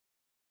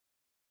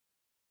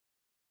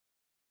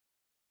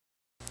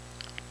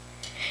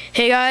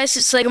Hey guys,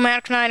 it's Lego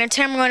Mac 9 and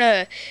 10. I'm going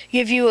to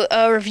give you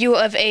a review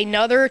of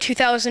another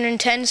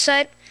 2010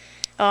 set.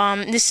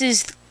 This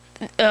is,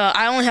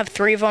 I only have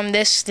 3 of them,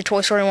 this, the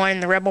Toy Story 1,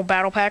 and the Rebel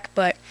Battle Pack,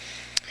 but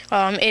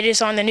it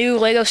is on the new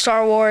Lego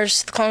Star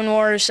Wars, the Clone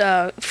Wars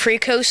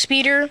Freeco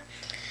speeder.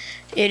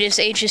 It is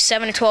ages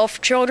 7 to 12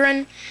 for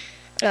children.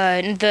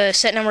 The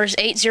set number is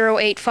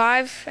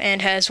 8085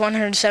 and has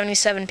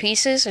 177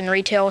 pieces and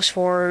retails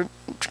for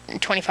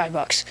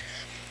 $25.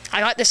 I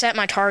got this at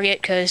my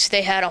Target because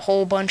they had a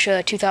whole bunch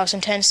of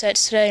 2010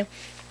 sets today.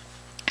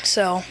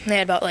 So they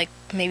had about like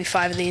maybe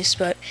 5 of these,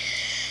 but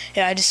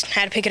yeah, I just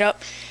had to pick it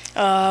up.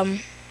 For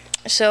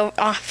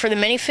the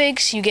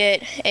minifigs, you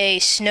get a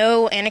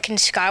Snow Anakin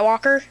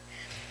Skywalker.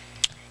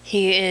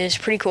 He is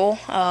pretty cool,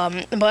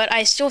 but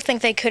I still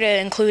think they could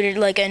have included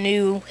like a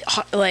new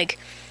like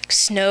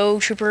Snow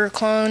Trooper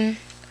clone.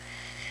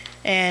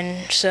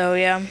 And so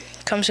yeah,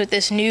 comes with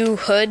this new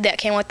hood that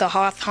came with the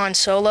Hoth Han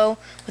Solo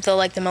with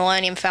the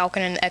Millennium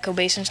Falcon and the Echo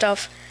Base and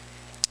stuff.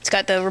 It's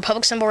got the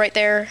Republic symbol right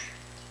there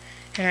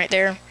and right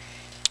there,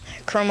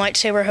 chrome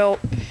lightsaber hilt,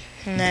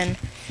 and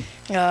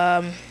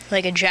then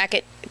like a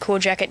jacket, cool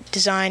jacket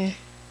design.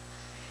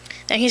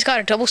 And he's got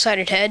a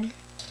double-sided head,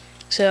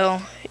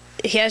 so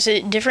he has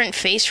a different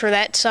face for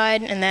that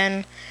side, and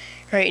then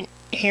right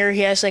here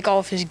he has like all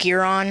of his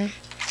gear on.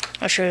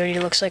 I'll show you what he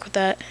looks like with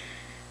that.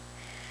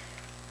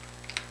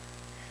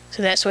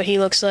 So that's what he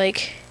looks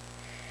like.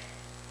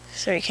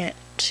 Sorry you can't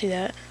see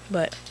that,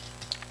 but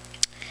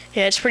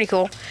yeah, it's pretty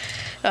cool.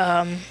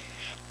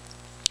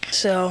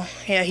 So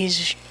yeah,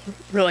 he's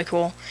really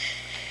cool.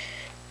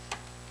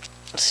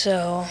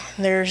 So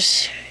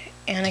there's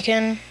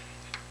Anakin.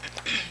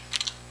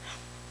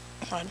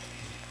 Hold on.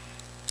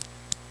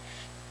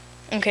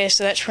 Okay,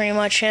 so that's pretty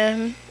much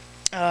him.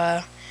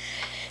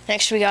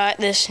 Next we got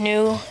this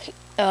new,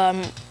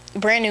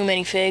 brand new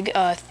minifig,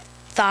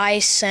 Thai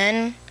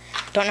Sen.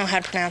 Don't know how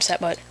to pronounce that,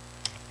 but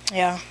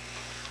yeah,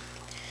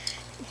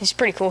 he's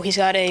pretty cool. He's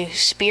got a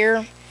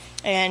spear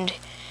and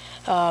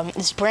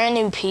this brand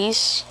new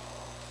piece.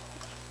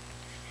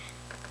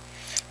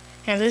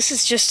 Now this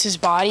is just his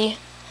body,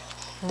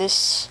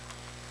 this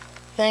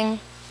thing,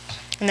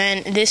 and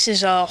then this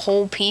is a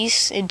whole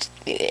piece.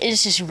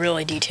 It's just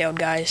really detailed,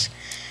 guys.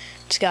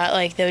 It's got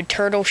like the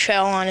turtle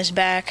shell on his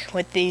back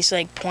with these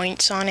like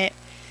points on it,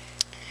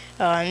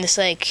 and this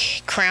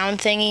like crown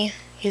thingy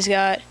he's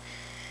got.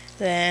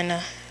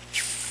 Then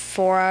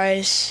 4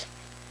 eyes,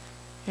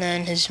 and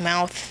then his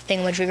mouth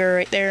thingamajigger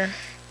right there.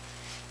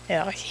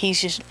 Yeah,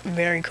 he's just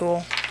very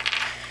cool.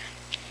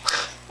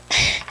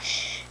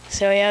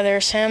 So yeah,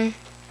 there's him.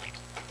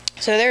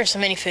 So there's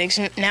some minifigs.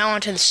 Now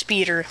onto the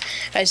speeder.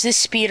 Guys, this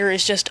speeder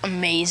is just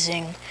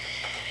amazing.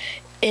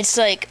 It's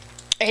like,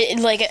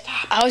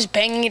 I was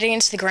banging it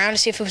against the ground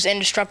to see if it was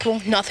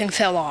indestructible. Nothing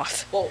fell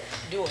off. Whoa,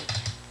 do it.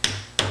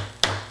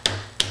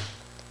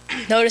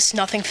 Notice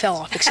nothing fell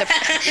off except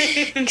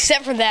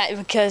for that,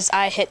 because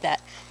I hit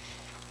that.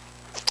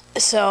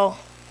 So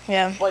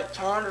yeah. Wait,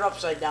 turn it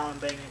upside down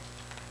and bang it.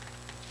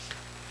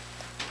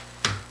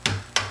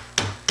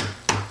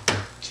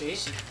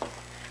 Jeez.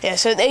 Yeah,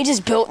 so they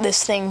just built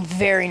this thing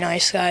very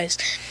nice, guys.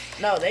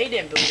 No, they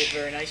didn't build it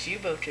very nice. You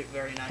built it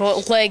very nice.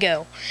 Well,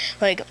 Lego.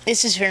 Like,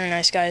 this is very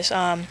nice, guys.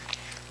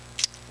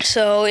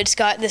 So it's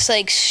got this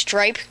like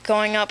stripe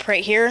going up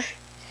right here.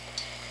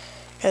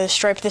 The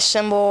stripe, this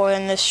symbol,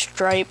 and this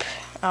stripe.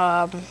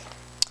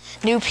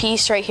 New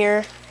piece right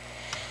here.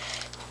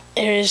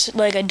 There's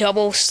like a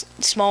double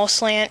small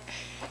slant.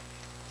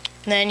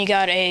 And then you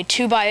got a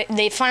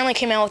they finally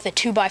came out with a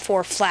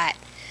 2x4 flat.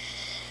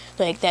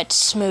 Like, that's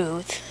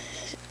smooth.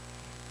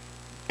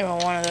 Or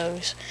one of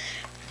those.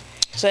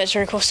 So that's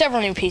very cool.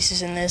 Several new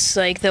pieces in this.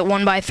 Like the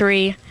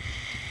 1x3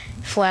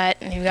 flat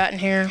you've got in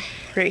here,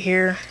 right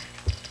here.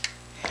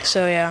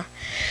 So yeah.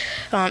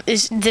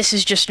 This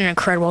is just an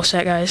incredible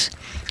set, guys.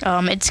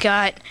 It's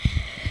got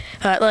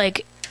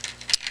like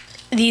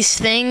these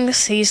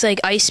things, these like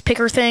ice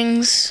picker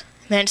things.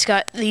 Then it's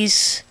got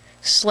these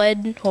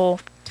ski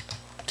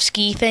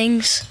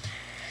things.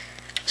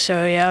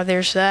 So yeah,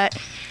 there's that.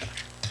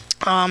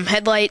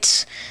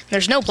 Headlights.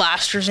 There's no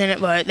blasters in it,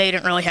 but they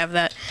didn't really have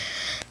that.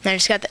 Then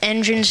it's got the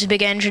engines, the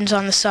big engines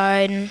on the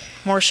side.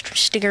 More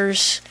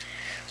stickers.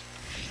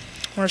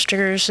 More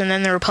stickers, and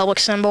then the Republic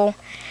symbol.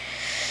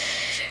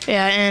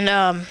 Yeah, and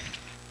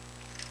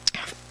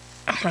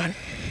hold on,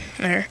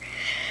 there.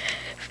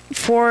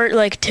 For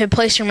like to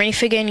place your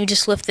minifig in, you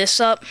just lift this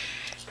up.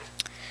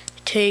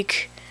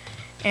 Take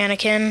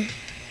Anakin,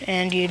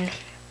 and you'd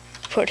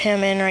put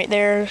him in right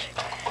there.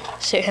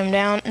 Sit him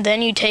down.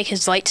 Then you take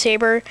his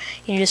lightsaber.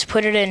 You just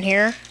put it in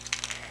here.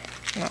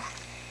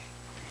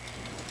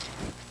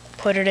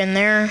 Put it in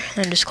there,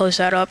 and just close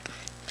that up.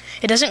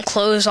 It doesn't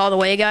close all the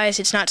way, guys.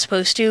 It's not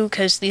supposed to,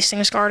 because these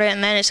things guard it,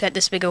 and then it's got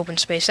this big open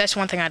space. That's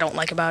one thing I don't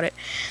like about it.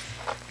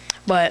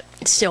 But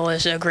it still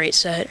is a great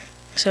set.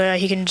 So yeah,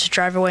 he can just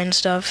drive away and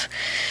stuff.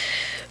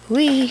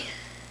 Whee!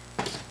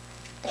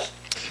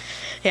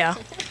 Yeah.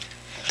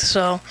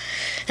 So,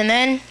 and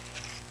then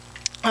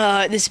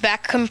this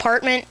back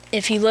compartment,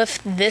 if you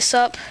lift this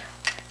up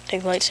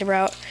take the lightsaber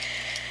out.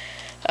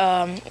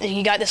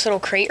 You got this little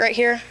crate right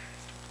here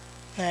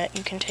that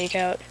you can take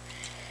out.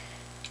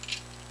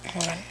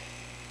 Hold on.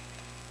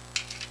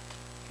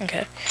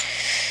 Okay.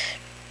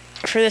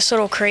 For this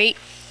little crate,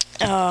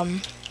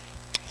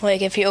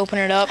 like if you open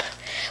it up,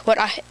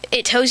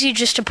 it tells you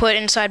just to put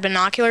inside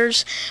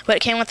binoculars, but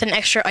it came with an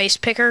extra ice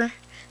picker,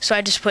 so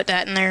I just put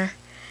that in there.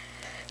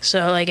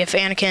 So like if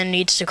Anakin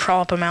needs to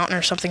crawl up a mountain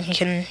or something, he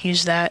can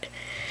use that.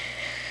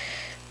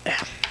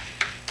 Yeah.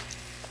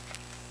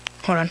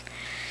 Hold on.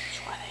 That's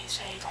why they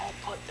say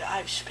don't put the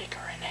ice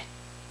picker in it.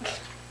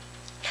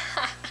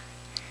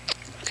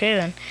 Okay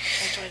then.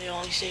 That's why they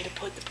only say to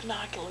put the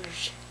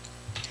binoculars.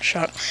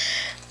 Shut up.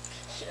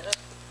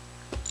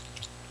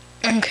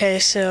 Okay,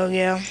 so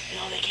yeah.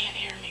 No, they can't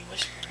hear me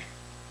whispering.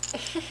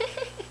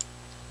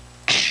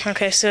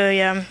 Okay, so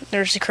yeah,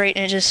 there's the crate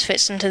and it just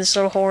fits into this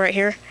little hole right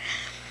here.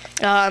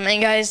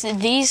 And guys,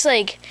 these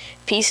like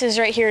pieces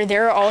right here,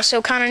 they're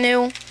also kind of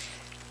new.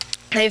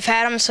 They've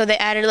had them, so they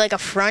added like a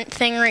front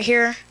thing right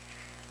here.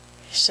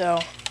 So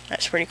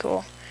that's pretty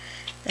cool.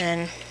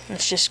 And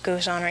this just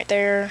goes on right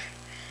there.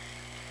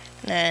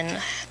 And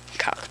then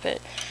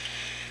cockpit.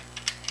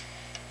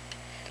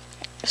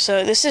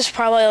 So this is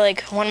probably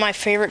like one of my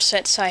favorite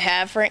sets I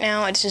have right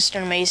now. It's just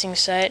an amazing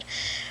set.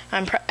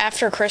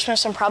 After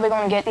Christmas, I'm probably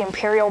going to get the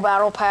Imperial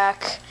Battle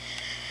Pack,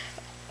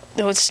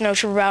 the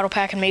Snowtrooper Battle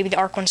Pack, and maybe the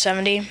ARC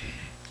 170.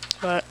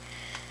 But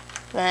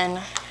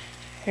then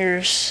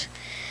here's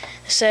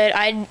the set.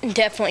 I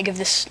definitely give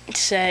this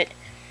set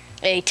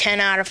a 10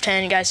 out of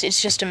 10, guys.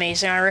 It's just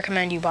amazing. I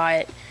recommend you buy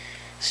it.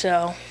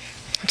 So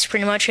that's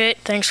pretty much it.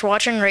 Thanks for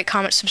watching. Rate,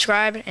 comment,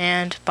 subscribe,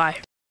 and bye.